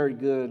do very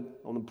good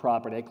on the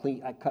property.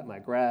 I cut my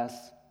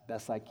grass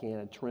best I can,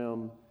 I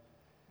trim.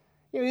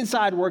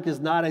 Inside work is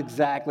not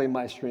exactly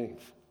my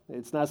strength.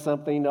 It's not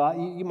something,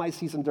 you might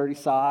see some dirty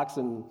socks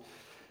and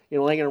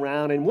laying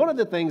around. And one of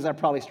the things I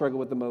probably struggle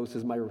with the most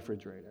is my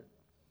refrigerator.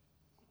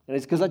 And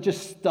it's because I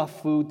just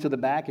stuff food to the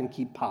back and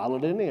keep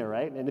piling it in there,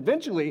 right? And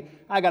eventually,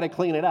 I got to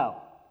clean it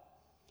out.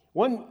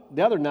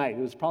 The other night,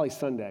 it was probably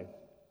Sunday,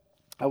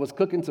 I was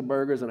cooking some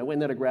burgers, and I went in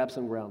there to grab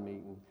some ground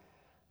meat. And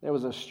there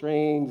was a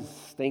strange,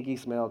 stinky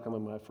smell coming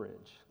from my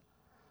fridge.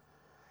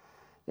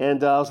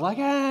 And I was like,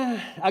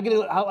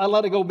 I'll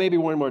let it go maybe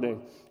one more day.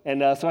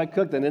 And so I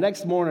cooked it. And the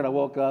next morning, I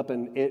woke up,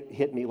 and it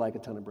hit me like a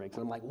ton of bricks.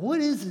 And I'm like, what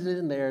is it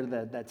in there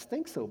that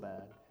stinks so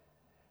bad?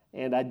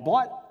 And I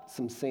bought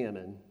some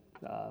salmon.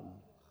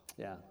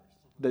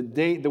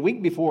 the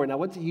week before, and I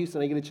went to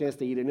Houston, I didn't get a chance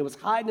to eat it, and it was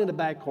hiding in the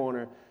back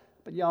corner.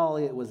 But y'all,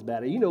 it was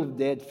better. You know,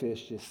 dead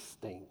fish just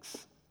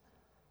stinks.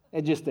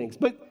 It just stinks.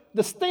 But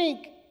the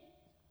stink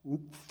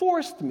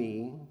forced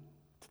me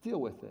to deal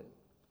with it.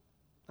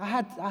 I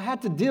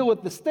had to deal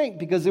with the stink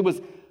because it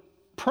was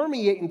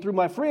permeating through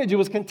my fridge. It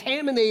was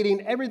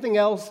contaminating everything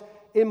else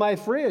in my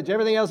fridge.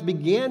 Everything else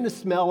began to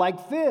smell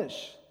like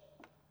fish.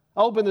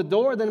 I opened the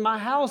door, then my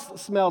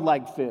house smelled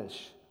like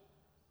fish.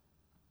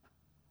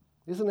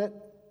 Isn't it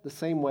the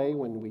same way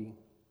when we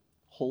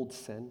hold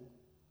sin?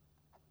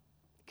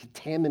 It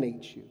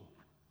contaminates you.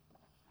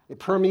 It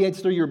permeates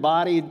through your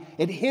body.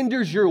 It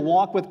hinders your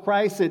walk with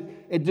Christ.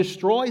 It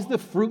destroys the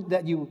fruit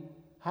that you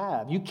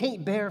have. You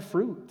can't bear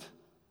fruit.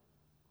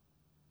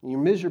 You're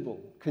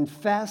miserable.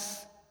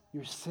 Confess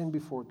your sin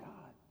before God.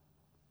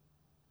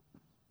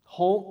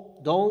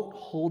 Don't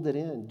hold it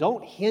in.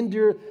 Don't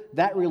hinder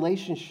that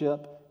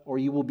relationship, or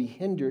you will be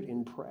hindered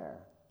in prayer.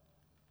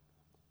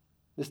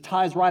 This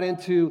ties right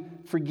into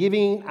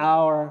forgiving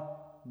our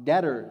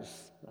debtors.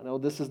 I know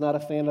this is not a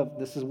fan of,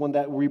 this is one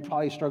that we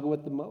probably struggle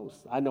with the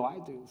most. I know I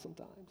do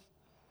sometimes.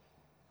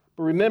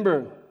 But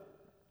remember,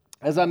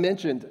 as I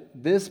mentioned,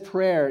 this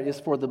prayer is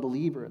for the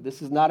believer.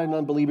 This is not an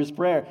unbeliever's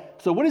prayer.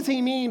 So what does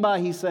he mean by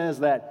he says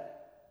that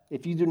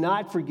if you do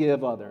not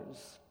forgive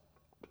others,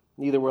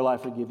 neither will I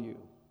forgive you?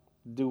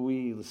 Do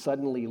we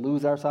suddenly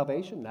lose our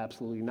salvation?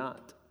 Absolutely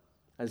not.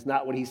 That's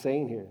not what he's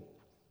saying here.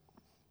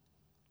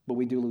 But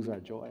we do lose our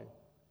joy.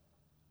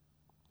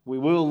 We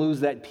will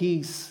lose that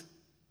peace.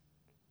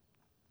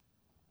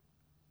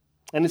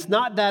 And it's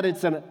not that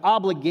it's an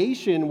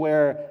obligation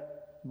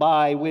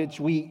by which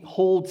we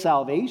hold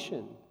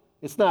salvation.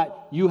 It's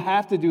not you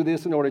have to do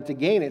this in order to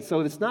gain it.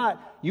 So it's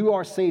not you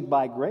are saved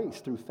by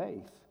grace through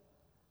faith.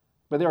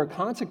 But there are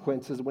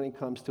consequences when it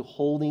comes to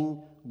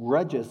holding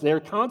grudges. There are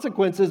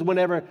consequences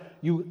whenever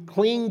you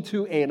cling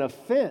to an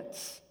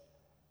offense.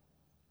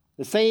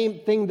 The same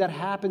thing that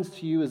happens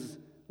to you is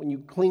when you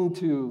cling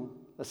to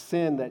a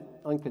sin that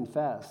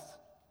unconfessed.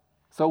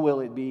 So will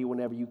it be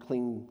whenever you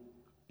cling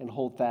and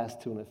hold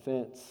fast to an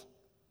offense.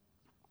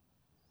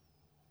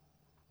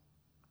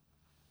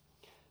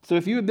 So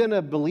if you have been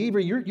a believer,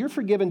 you're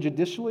forgiven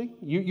judicially.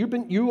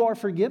 You are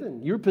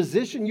forgiven. Your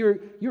position,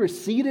 you're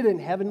seated in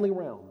heavenly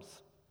realms.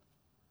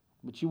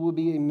 But you will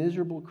be a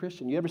miserable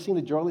Christian. You ever seen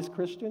a joyless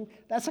Christian?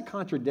 That's a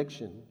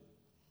contradiction,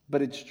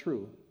 but it's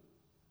true.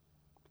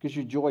 Because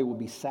your joy will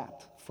be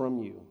sapped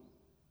from you.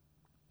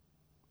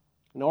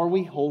 And are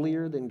we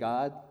holier than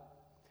God?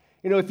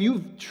 You know, if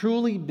you've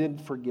truly been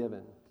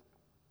forgiven,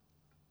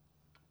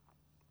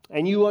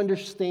 and you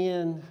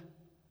understand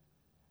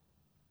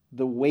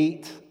the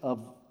weight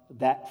of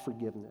that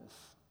forgiveness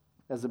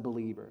as a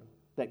believer,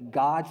 that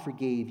God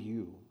forgave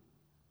you,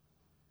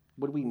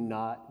 would we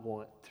not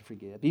want to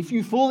forgive? If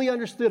you fully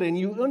understood it and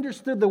you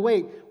understood the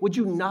weight, would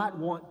you not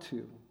want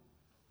to?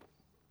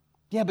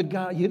 Yeah, but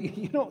God,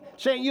 you don't,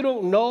 Shane, you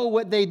don't know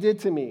what they did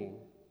to me.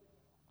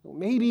 Well,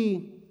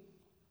 maybe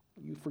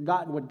you've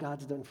forgotten what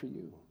God's done for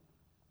you.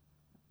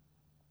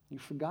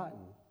 You've forgotten.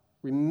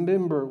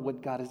 Remember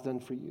what God has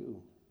done for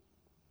you.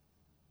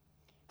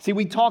 See,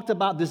 we talked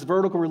about this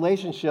vertical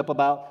relationship,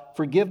 about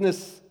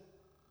forgiveness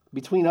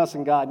between us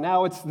and God.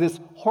 Now it's this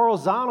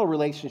horizontal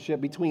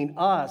relationship between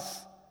us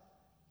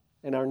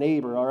and our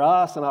neighbor, or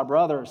us and our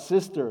brother or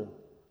sister.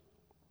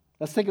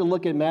 Let's take a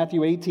look at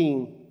Matthew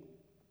 18.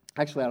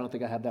 Actually, I don't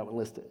think I have that one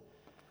listed.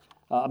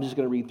 I'm just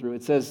going to read through.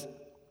 It says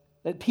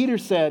that Peter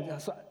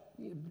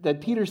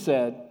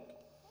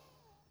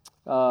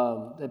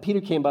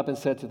came up and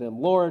said to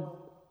them, Lord,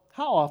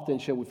 how often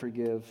shall we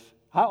forgive?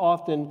 How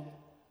often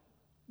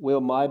will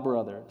my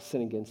brother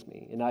sin against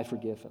me, and I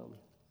forgive him?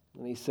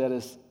 And he said,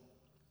 as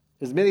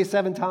many as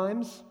 7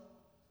 times?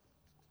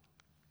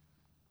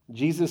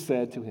 Jesus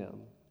said to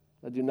him,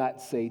 I do not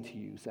say to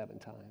you 7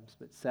 times,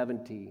 but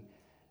 77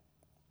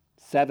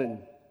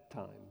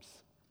 times.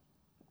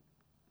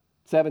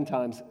 7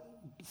 times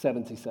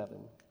 77.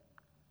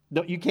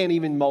 No, you can't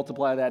even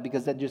multiply that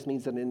because that just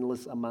means an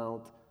endless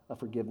amount of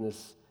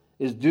forgiveness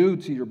is due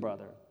to your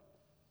brother.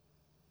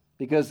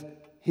 Because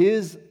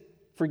his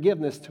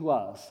forgiveness to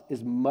us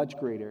is much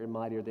greater and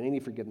mightier than any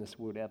forgiveness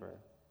we would ever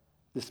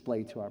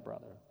display to our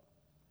brother.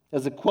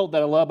 There's a quote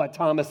that I love by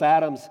Thomas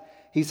Adams.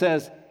 He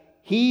says,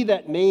 he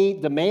that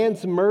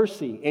demands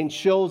mercy and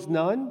shows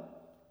none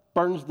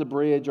burns the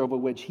bridge over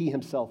which he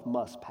himself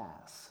must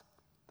pass.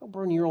 Don't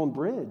burn your own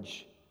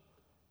bridge.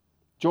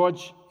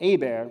 George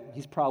Hebert,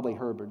 he's probably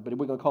Herbert, but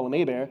we're going to call him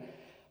Hebert,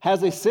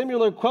 has a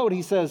similar quote.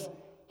 He says,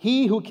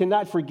 he who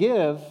cannot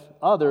forgive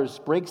others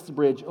breaks the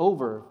bridge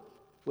over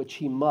which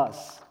he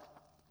must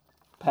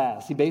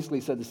pass. He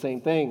basically said the same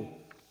thing.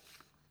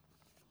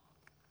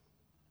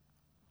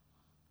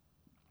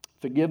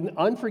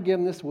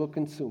 Unforgiveness will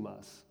consume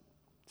us,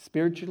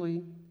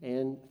 spiritually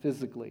and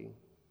physically.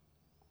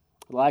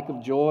 The lack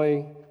of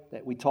joy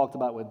that we talked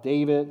about with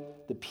David,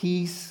 the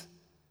peace,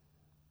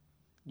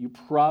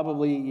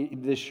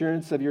 the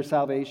assurance of your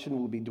salvation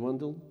will be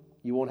dwindled.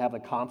 You won't have the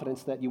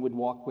confidence that you would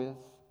walk with.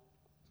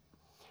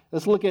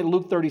 Let's look at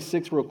Luke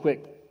 36 real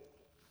quick.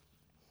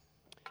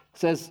 It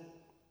says,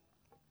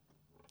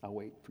 I'll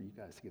wait for you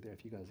guys to get there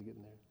if you guys are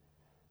getting there.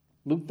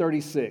 Luke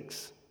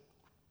 36,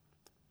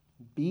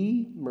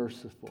 be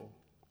merciful,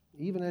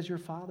 even as your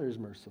Father is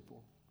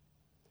merciful.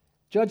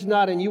 Judge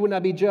not, and you would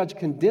not be judged.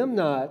 Condemn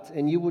not,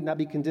 and you would not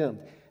be condemned.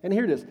 And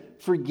here it is.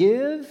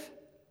 Forgive,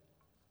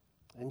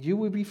 and you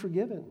will be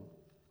forgiven.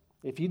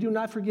 If you do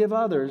not forgive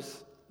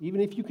others,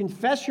 even if you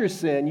confess your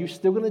sin, you're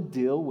still going to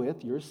deal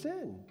with your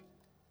sin.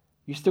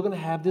 You're still going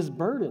to have this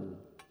burden.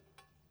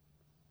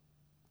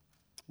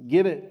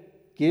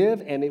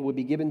 Give, and it will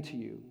be given to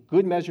you.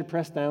 Good measure,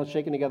 pressed down,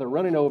 shaken together,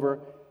 running over,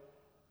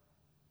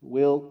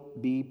 will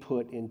be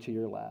put into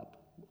your lap.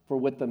 For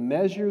with the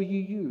measure you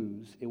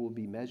use, it will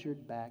be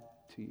measured back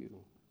to you.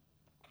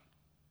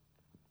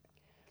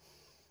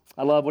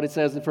 I love what it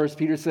says in 1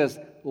 Peter. It says,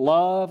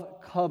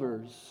 love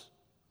covers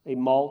a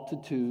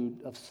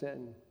multitude of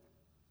sin.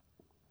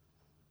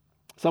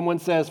 Someone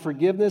says,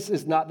 forgiveness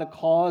is not the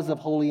cause of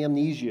holy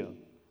amnesia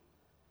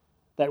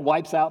that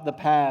wipes out the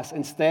past.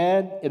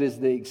 Instead, it is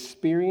the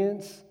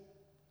experience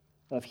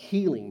of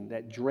healing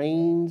that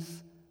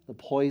drains the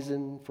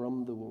poison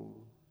from the wound.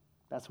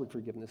 That's what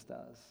forgiveness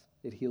does.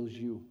 It heals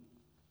you.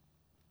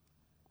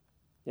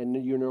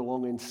 And you're no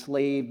longer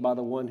enslaved by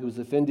the one who's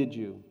offended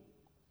you.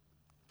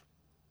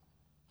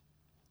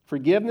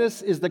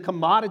 Forgiveness is the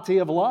commodity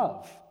of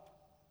love.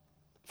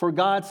 For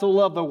God so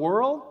loved the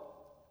world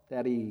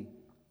that he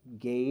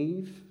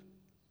gave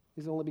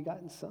his only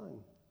begotten Son.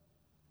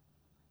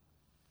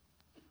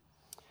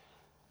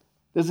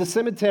 There's a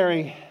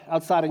cemetery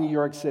outside of New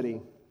York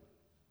City.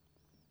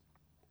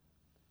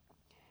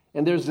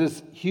 And there's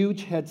this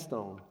huge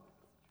headstone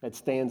that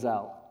stands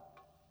out.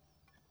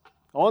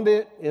 On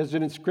it is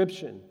an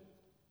inscription.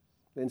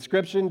 The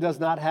inscription does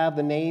not have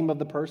the name of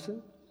the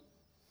person.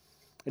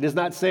 It does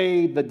not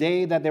say the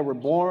day that they were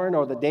born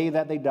or the day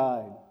that they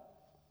died.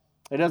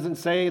 It doesn't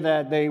say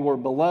that they were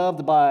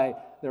beloved by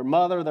their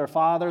mother, their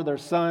father, their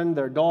son,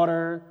 their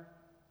daughter,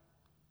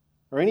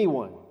 or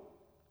anyone.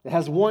 It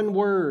has one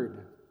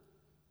word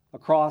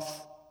across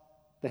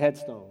the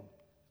headstone.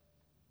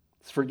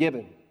 It's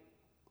forgiven.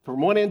 From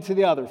one end to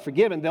the other,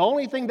 forgiven. The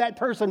only thing that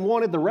person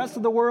wanted the rest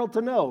of the world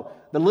to know,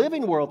 the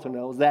living world to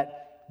know, is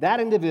that that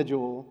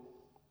individual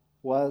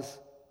was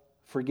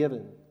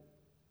forgiven.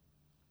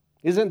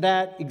 Isn't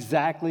that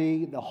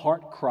exactly the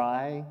heart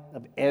cry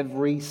of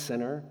every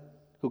sinner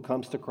who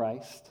comes to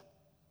Christ?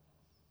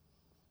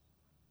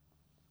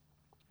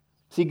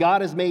 See,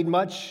 God has made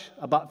much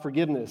about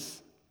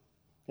forgiveness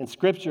in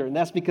Scripture, and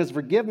that's because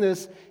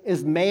forgiveness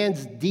is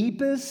man's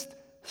deepest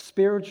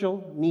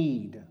spiritual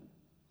need.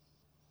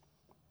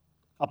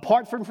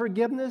 Apart from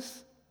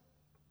forgiveness,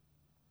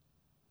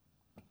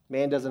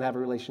 man doesn't have a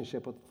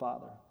relationship with the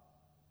Father.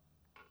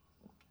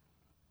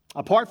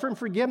 Apart from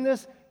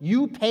forgiveness,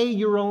 you pay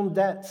your own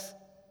debts.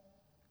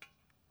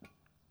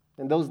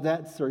 And those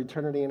debts are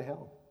eternity in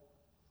hell.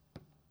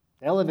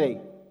 Elevate.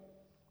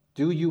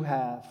 Do you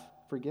have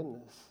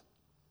forgiveness?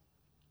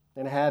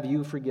 And have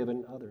you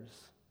forgiven others?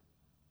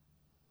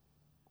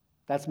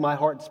 That's my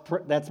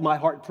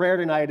heart prayer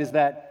tonight, is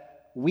that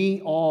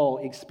we all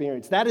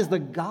experience. That is the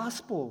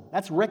gospel.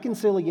 That's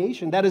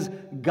reconciliation. That is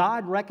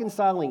God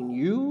reconciling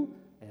you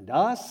and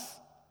us,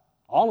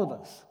 all of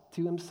us,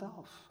 to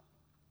himself.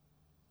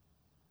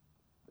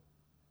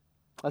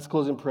 Let's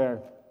close in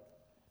prayer.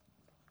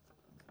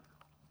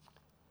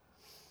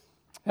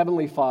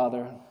 Heavenly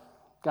Father,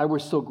 God, we're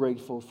so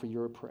grateful for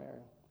your prayer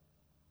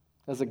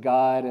as a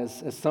guide,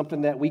 as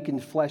something that we can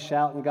flesh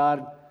out. And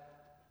God,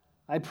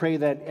 I pray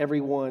that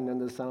everyone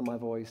under the sound of my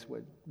voice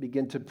would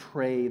begin to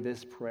pray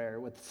this prayer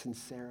with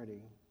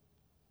sincerity.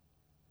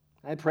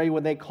 I pray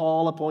when they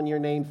call upon your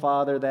name,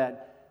 Father,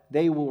 that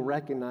they will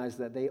recognize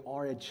that they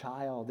are a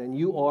child and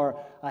you are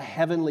a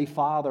heavenly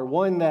Father,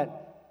 one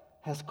that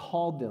has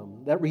called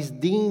them, that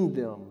redeemed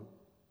them.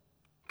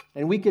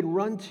 And we could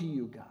run to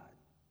you, God,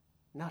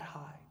 not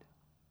hide.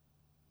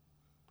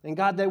 And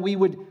God, that we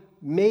would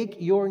make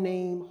your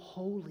name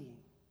holy.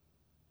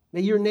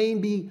 May your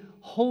name be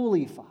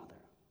holy, Father.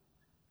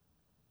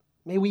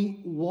 May we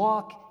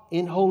walk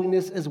in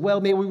holiness as well.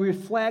 May we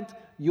reflect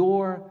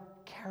your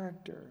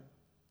character.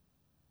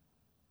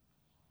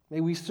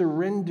 May we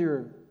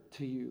surrender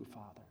to you,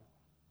 Father.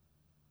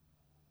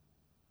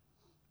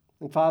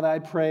 And Father, I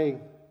pray,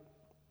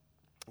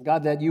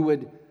 God, that you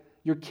would,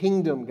 your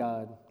kingdom,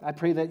 God, I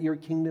pray that your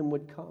kingdom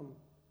would come.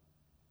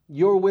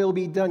 Your will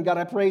be done. God,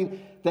 I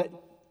pray that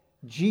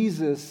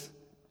Jesus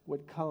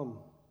would come.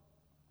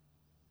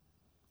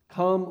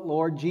 Come,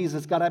 Lord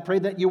Jesus. God, I pray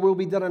that your will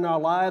be done in our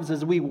lives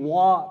as we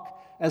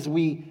walk, as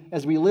we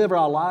live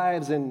our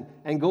lives and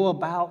go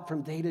about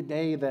from day to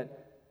day, that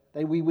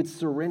we would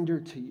surrender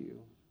to you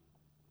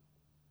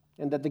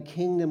and that the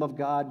kingdom of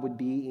God would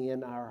be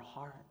in our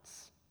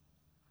hearts.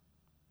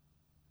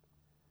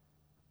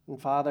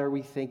 And Father,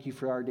 we thank you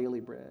for our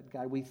daily bread.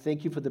 God, we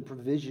thank you for the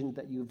provision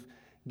that you've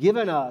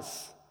given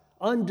us,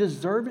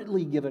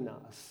 undeservedly given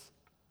us.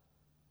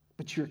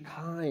 But you're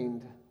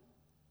kind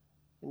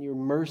and you're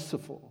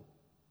merciful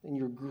and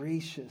you're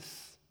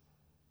gracious.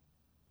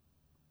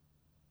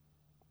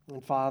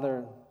 And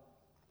Father,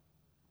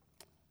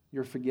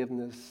 your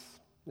forgiveness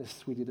is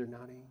sweeter than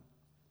honey.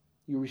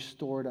 You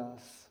restored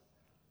us.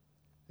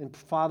 And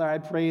Father, I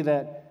pray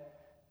that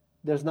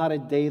there's not a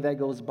day that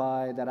goes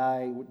by that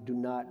I do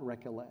not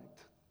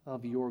recollect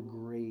of your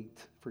great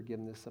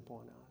forgiveness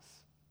upon us.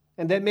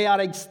 And that may I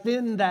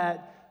extend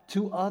that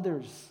to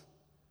others.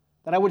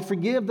 That I would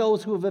forgive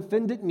those who have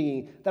offended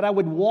me. That I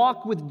would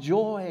walk with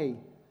joy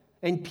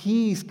and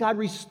peace. God,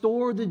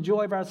 restore the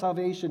joy of our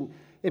salvation.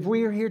 If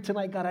we are here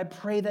tonight, God, I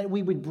pray that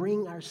we would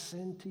bring our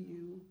sin to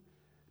you.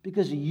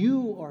 Because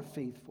you are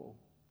faithful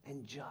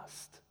and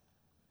just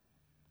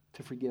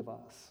to forgive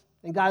us.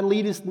 And God,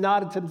 lead us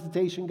not into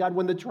temptation. God,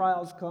 when the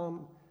trials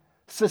come,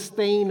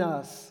 sustain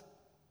us.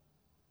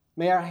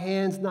 May our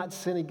hands not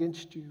sin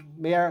against you.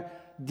 May our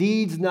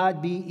deeds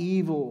not be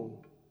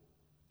evil.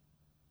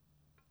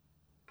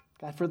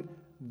 God, for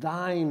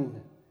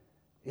thine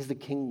is the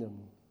kingdom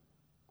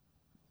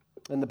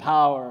and the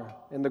power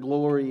and the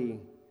glory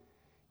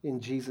in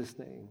Jesus'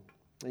 name.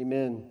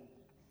 Amen.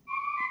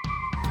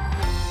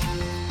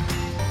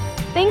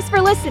 Thanks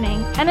for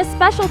listening, and a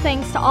special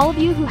thanks to all of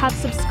you who have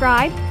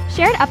subscribed,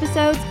 shared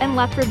episodes, and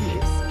left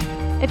reviews.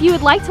 If you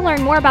would like to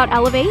learn more about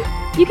Elevate,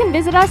 you can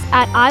visit us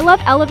at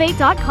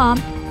iloveelevate.com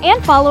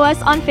and follow us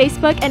on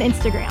Facebook and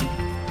Instagram.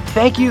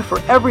 Thank you for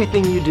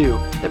everything you do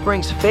that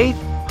brings faith,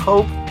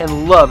 hope,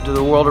 and love to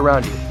the world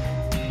around you.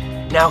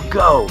 Now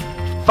go,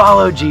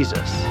 follow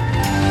Jesus.